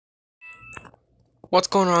What's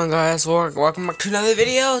going on, guys? Welcome back to another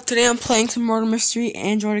video. Today I'm playing some Murder Mystery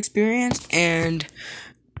Android Experience, and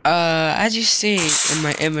as you see in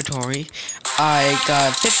my inventory, I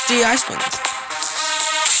got 50 ice wings.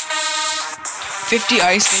 50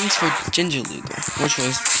 ice wings for Ginger Luger, which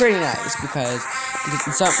was pretty nice because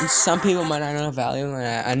some people might not know the value,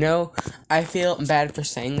 and I know I feel bad for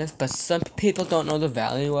saying this, but some people don't know the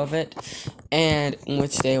value of it, and in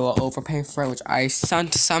which they will overpay for it, which I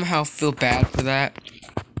somehow feel bad for that.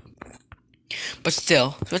 But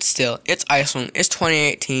still, it's Iceland. It's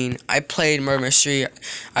 2018. I played Murder Mystery.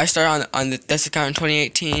 I started on this account in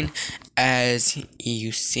 2018, as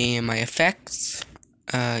you see in my effects.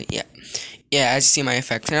 Yeah, as you see in my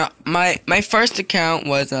effects. Now, my first account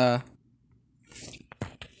was like,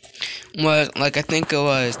 I think it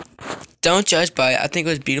was, don't judge by it, I think it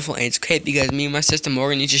was Beautiful Angel Cape, because me and my sister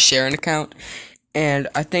Morgan used to share an account, and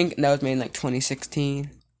I think that was made in like 2016.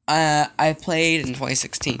 I played in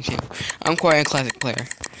 2016 too. I'm quite a classic player.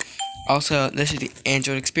 Also, this is the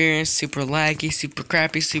Android experience. Super laggy, super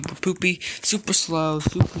crappy, super poopy, super slow,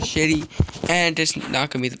 super shitty, and it's not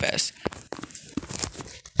gonna be the best.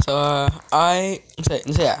 So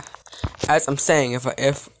yeah. As I'm saying, if I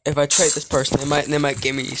trade this person, they might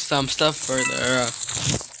give me some stuff for their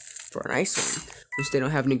for an ice one, which they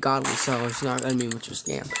don't have any godly, so it's not gonna be much of a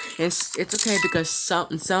scam. And it's okay because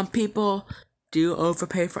some people do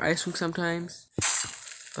overpay for ice cream sometimes,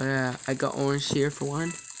 but I got orange here for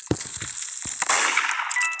one.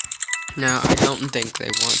 Now I don't think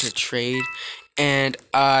they want to trade, and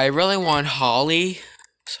I really want Holly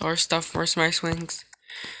sort of stuff for some ice wings.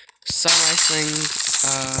 Some ice wings.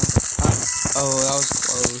 Oh, that was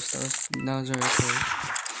close. That was very close.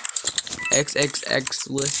 XXX.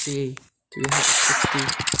 Let's see.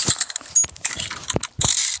 360.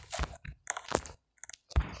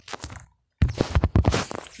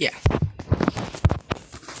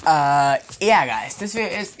 Yeah, guys, this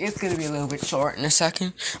video is gonna be a little bit short in a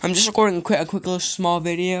second. I'm just recording a quick little small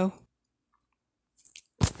video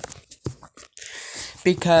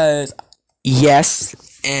because yes,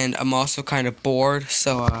 and I'm also kind of bored.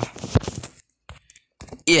 So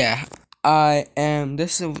yeah, I am.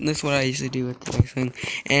 This is what I usually do with the ice wing,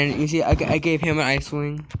 and you see, I gave him an ice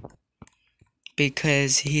wing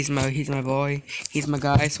because he's my boy, he's my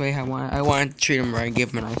guy. So I wanted to treat him right and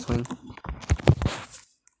give him an ice wing.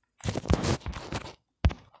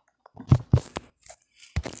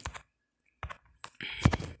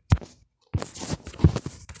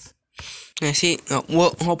 Yeah, see,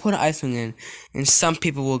 we'll put an ice wing in, and some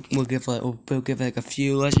people will give like a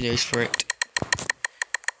few legendaries for it.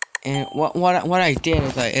 And what I did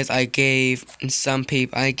is I gave some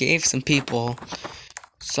people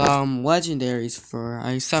some legendaries for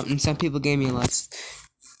some people gave me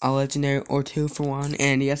a legendary or two for one,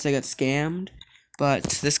 and yes, I got scammed, but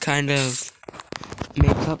this kind of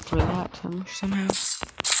makes up for that somehow.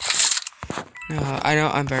 No, I know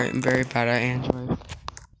I'm very bad at Android.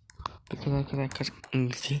 Because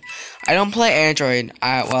I don't play Android.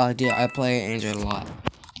 I do. I play Android a lot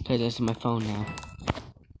because this is my phone now.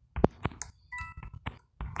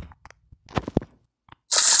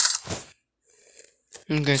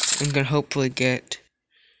 I'm gonna hopefully get.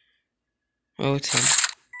 Oh, it's him.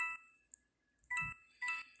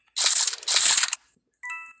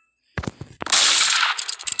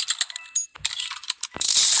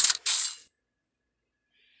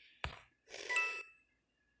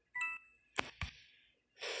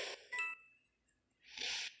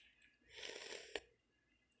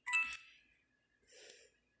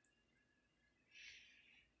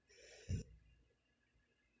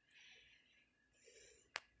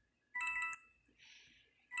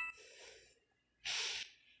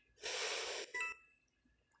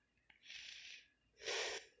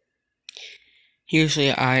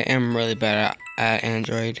 Usually, I am really bad at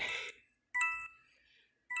Android.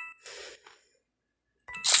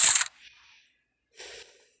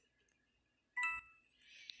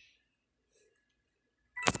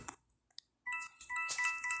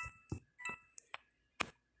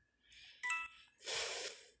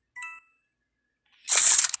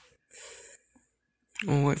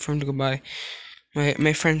 I'll wait for him to go by.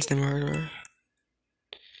 My friend's the murderer,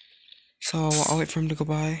 so I'll wait for him to go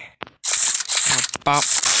by. Bop.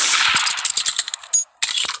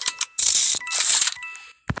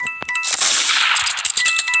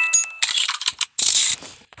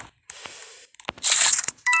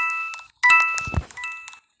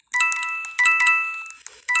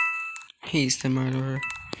 He's the murderer.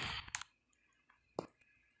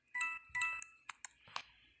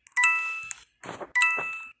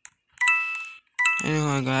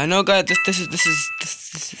 I know, God. This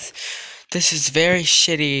is This is very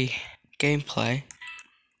shitty gameplay.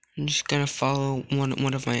 I'm just gonna follow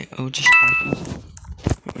one of my OG strategies.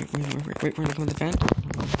 Wait for him to come to the vent.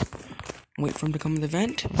 Wait for him to come to the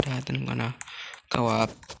vent. Then I'm gonna go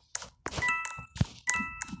up.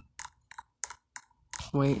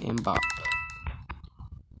 Wait and bop.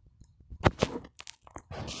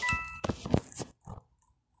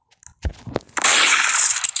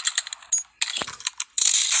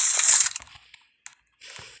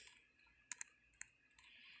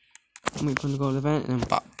 Wait for him to go to the vent and then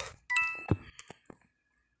bop.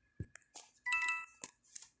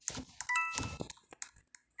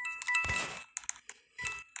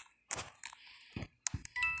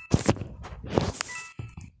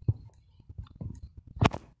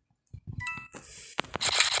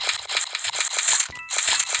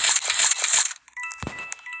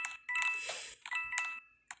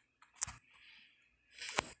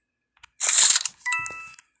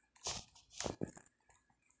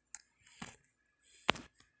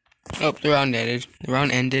 Oh, the round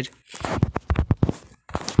ended.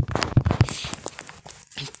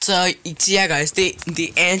 So yeah, guys,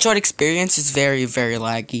 the Android experience is very, very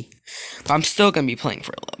laggy. But I'm still gonna be playing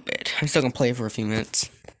for a little bit. I'm still gonna play for a few minutes.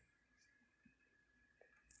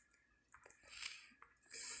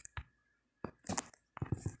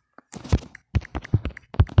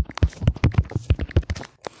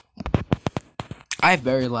 I have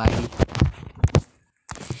very laggy.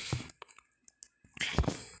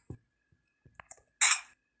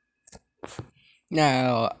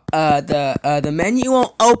 Now, the menu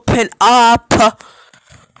won't open up.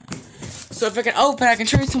 So if I can open, I can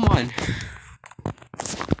trade someone.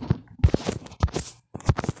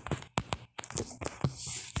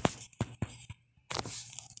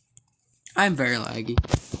 I'm very laggy.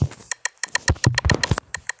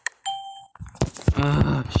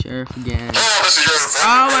 Sheriff again.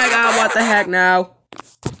 Oh my god, what the heck now?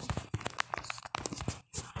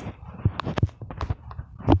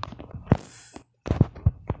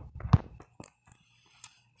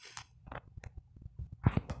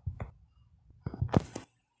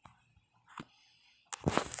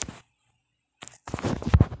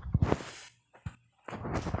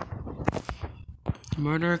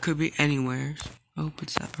 Murderer could be anywhere. Oh,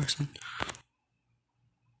 it's that person.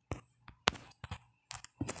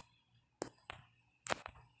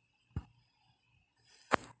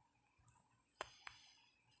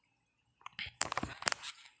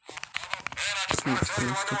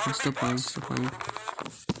 Still playing.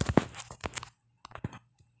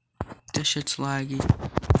 This shit's laggy.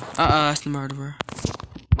 That's the murderer.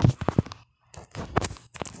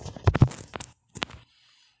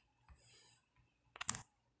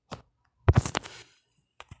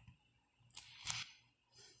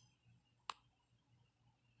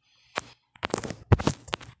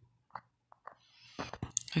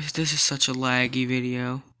 This is such a laggy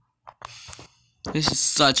video. This is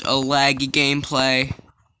such a laggy gameplay.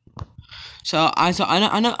 So I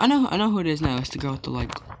know who it is now. It's the girl with the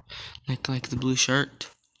like the blue shirt.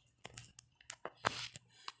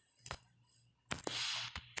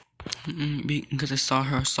 Because I saw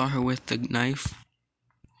her with the knife.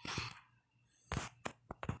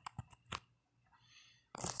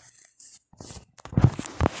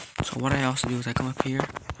 So what I also do is I come up here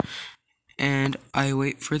and I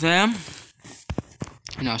wait for them,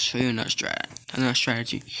 and I'll show you another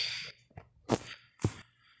strategy.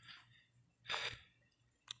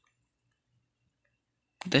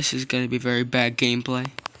 This is gonna be very bad gameplay.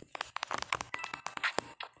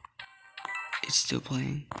 It's still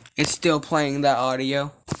playing. It's still playing that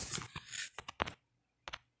audio.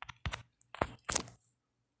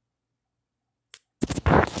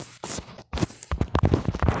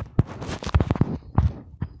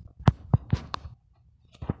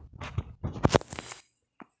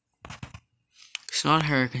 It's not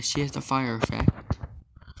her because she has the fire effect.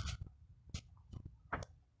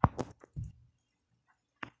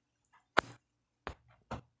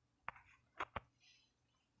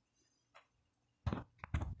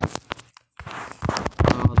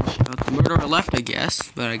 The murderer left, I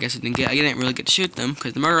guess, but I guess I didn't really get to shoot them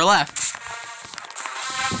because the murderer left.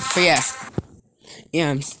 But yeah,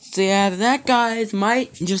 that guys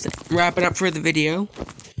might just wrap it up for the video.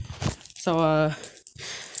 So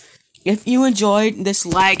if you enjoyed this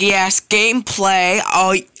laggy ass gameplay,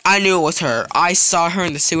 I knew it was her. I saw her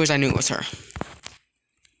in the sewers. I knew it was her.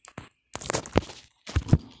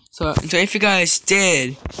 So if you guys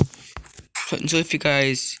did,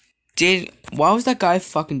 why was that guy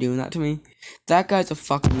fucking doing that to me? That guy's a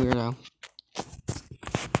fucking weirdo.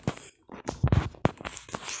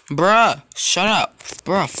 Bruh, shut up.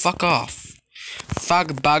 Bruh, fuck off. Fuck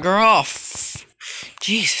bugger off.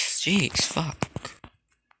 Jesus, jeez, fuck.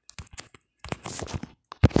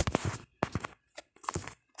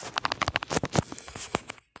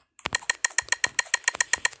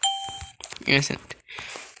 Innocent.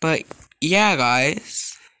 But yeah,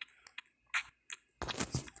 guys.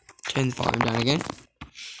 Turn the volume down again.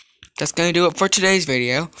 That's gonna do it for today's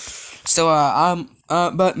video. So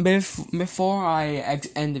but before I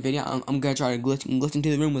end the video, I'm gonna try to glitch into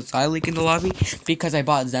the room with Zyleak in the lobby because I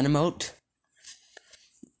bought Zenemote.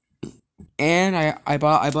 And I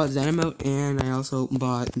bought Zenemote, and I also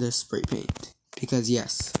bought this spray paint because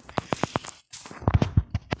yes.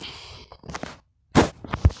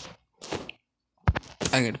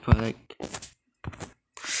 I gotta put like,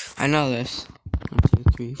 I know this. 1, 2,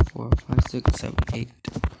 3, 4, 5, 6, 7, 8.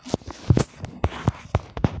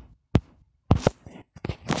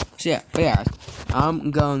 So yeah, but yeah, I'm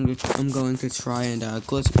going to try and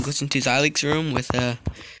glitch into Zyleak's room with the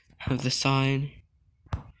sign.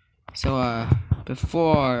 So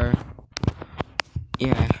before,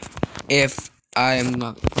 yeah, if I'm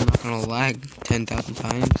not gonna lag 10,000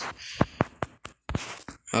 times.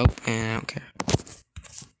 Oh, and I don't care.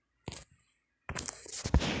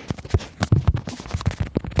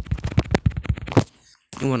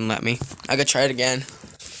 It wouldn't let me. I could try it again.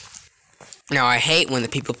 Now I hate when the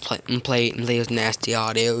people play those nasty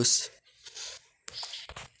audios.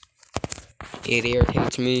 It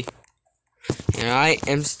irritates me. And I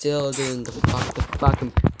am still doing the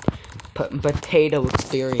fucking potato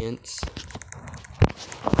experience.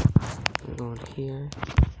 I'm going here.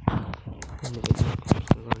 I'm going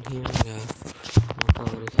here. I'll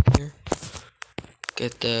go here.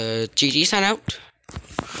 Get the GG sign out.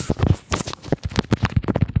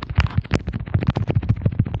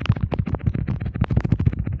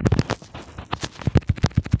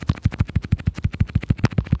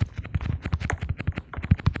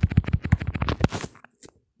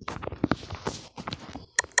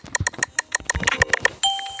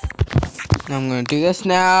 I'm gonna do this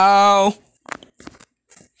now.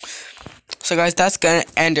 So guys, that's gonna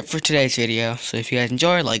end it for today's video. So if you guys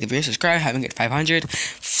enjoyed, like the video, subscribe, having it 500.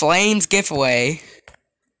 Flames giveaway.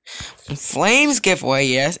 Flames giveaway,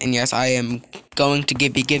 yes, and yes, I am going to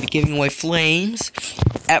be giving away flames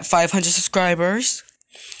at 500 subscribers.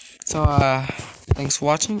 So thanks for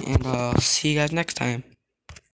watching, and I'll see you guys next time.